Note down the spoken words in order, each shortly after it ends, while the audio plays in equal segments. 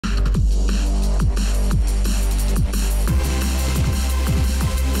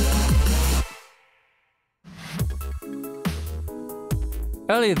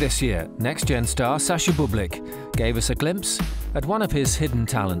Earlier this year, next-gen star Sasha Bublik gave us a glimpse at one of his hidden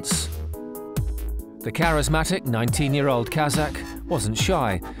talents. The charismatic 19-year-old Kazakh wasn't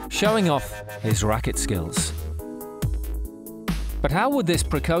shy, showing off his racket skills. But how would this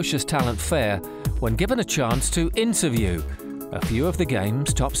precocious talent fare when given a chance to interview a few of the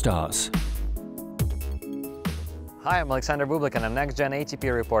game's top stars? Hi, I'm Alexander Bublik and I'm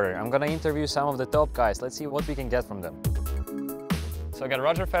NextGenATP reporter. I'm going to interview some of the top guys. Let's see what we can get from them. So I got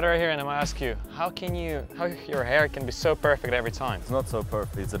Roger Federer here and I'm going to ask you, how your hair can be so perfect every time? It's not so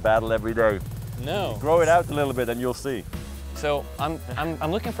perfect, it's a battle every day. No. Grow it out a little bit and you'll see. So I'm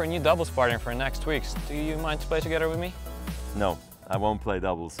looking for a new doubles partner for next week. Do you mind to play together with me? No, I won't play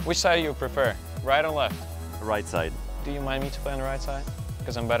doubles. Which side do you prefer, right or left? Right side. Do you mind me to play on the right side?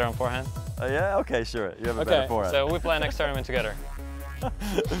 Because I'm better on forehand? Yeah, okay, sure. You have a better forehand. So we play next tournament together.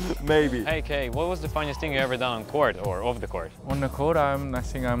 Maybe. Hey Kay, what was the funniest thing you ever done on court or off the court? On the court, I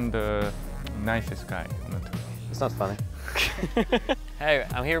think I'm the nicest guy on the tour. It's not funny. Hey,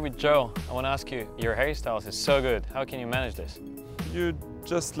 I'm here with Joe. I want to ask you, your hairstyle is so good. How can you manage this? You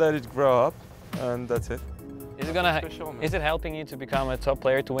just let it grow up, and that's it. Is it helping you to become a top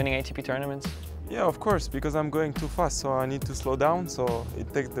player to winning ATP tournaments? Yeah, of course, because I'm going too fast, so I need to slow down, so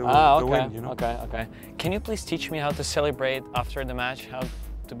it takes the win, you know? Okay. Can you please teach me how to celebrate after the match, how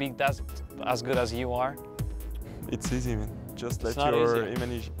to be as good as you are? It's easy, man. Just let your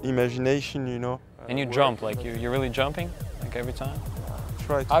imagination, you know. And you jump, like you're really jumping, like every time?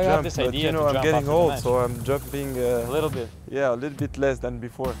 Try to How jump, you have this idea you know, to I'm jump getting after the old, match? so I'm jumping a little bit. Yeah, a little bit less than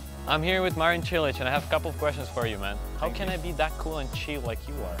before. I'm here with Marin Cilic, and I have a couple of questions for you, man. How can I be that cool and chill like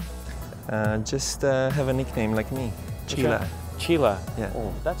you are? Just have a nickname like me, Chila. Chila. Yeah.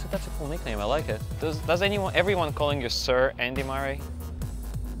 Oh, that's a cool nickname. I like it. Does everyone calling you Sir Andy Murray?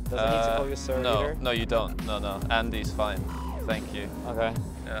 Does it need to call you Sir either? No, you don't. No. Andy's fine. Thank you. Okay.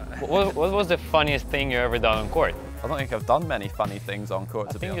 Yeah. What was the funniest thing you ever done on court? I don't think I've done many funny things on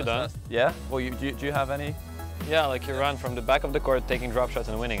court, to be honest. I think you Yeah? Well, do you have any? Yeah, like you ran from the back of the court taking drop shots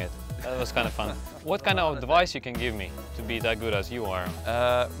and winning it. That was kind of fun. What kind of advice you can give me to be that good as you are?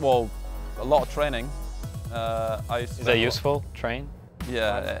 Well, a lot of training. Is that useful? Train?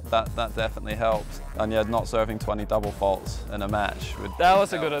 Yeah, that definitely helps. And yeah, not serving 20 double faults in a match would That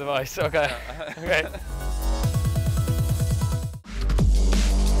was a good advice, okay. Okay.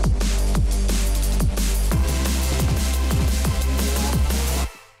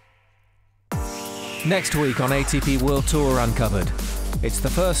 Next week on ATP World Tour Uncovered, it's the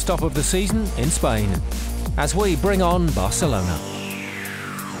first stop of the season in Spain, as we bring on Barcelona.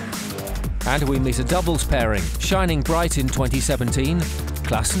 And we meet a doubles pairing, shining bright in 2017,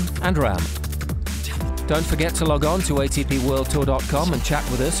 Klaassen and Ram. Don't forget to log on to atpworldtour.com and chat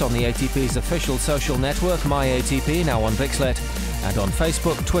with us on the ATP's official social network, MyATP, now on Vixlet, and on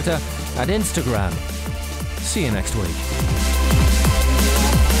Facebook, Twitter and Instagram. See you next week.